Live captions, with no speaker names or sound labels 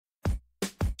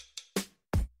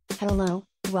Hello,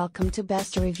 welcome to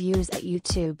Best Reviews at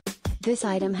YouTube. This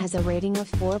item has a rating of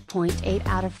 4.8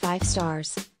 out of 5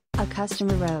 stars. A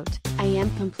customer wrote, I am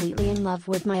completely in love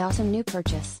with my awesome new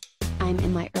purchase. I'm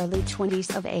in my early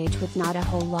 20s of age with not a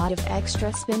whole lot of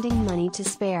extra spending money to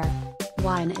spare.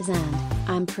 Wine is and,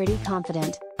 I'm pretty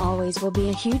confident, always will be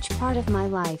a huge part of my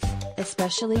life,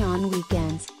 especially on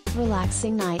weekends,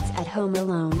 relaxing nights at home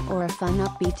alone or a fun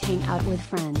upbeat hangout with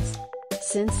friends.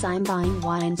 Since I'm buying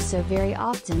wine so very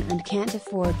often and can't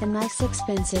afford the nice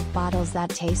expensive bottles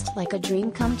that taste like a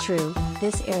dream come true,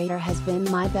 this aerator has been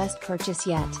my best purchase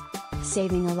yet.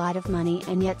 Saving a lot of money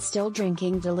and yet still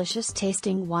drinking delicious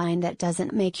tasting wine that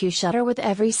doesn't make you shudder with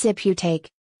every sip you take.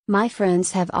 My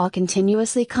friends have all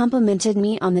continuously complimented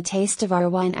me on the taste of our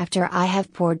wine after I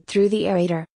have poured through the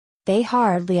aerator. They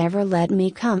hardly ever let me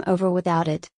come over without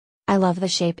it. I love the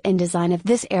shape and design of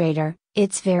this aerator.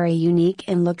 It's very unique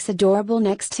and looks adorable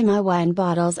next to my wine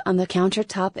bottles on the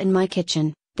countertop in my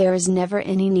kitchen. There is never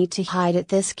any need to hide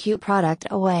this cute product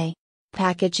away.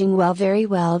 Packaging very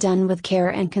well done with care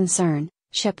and concern.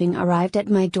 Shipping arrived at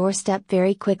my doorstep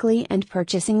very quickly and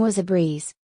purchasing was a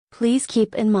breeze. Please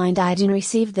keep in mind I didn't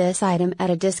receive this item at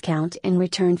a discount in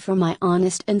return for my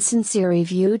honest and sincere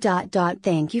review.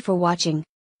 Thank you for watching.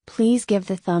 Please give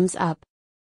the thumbs up.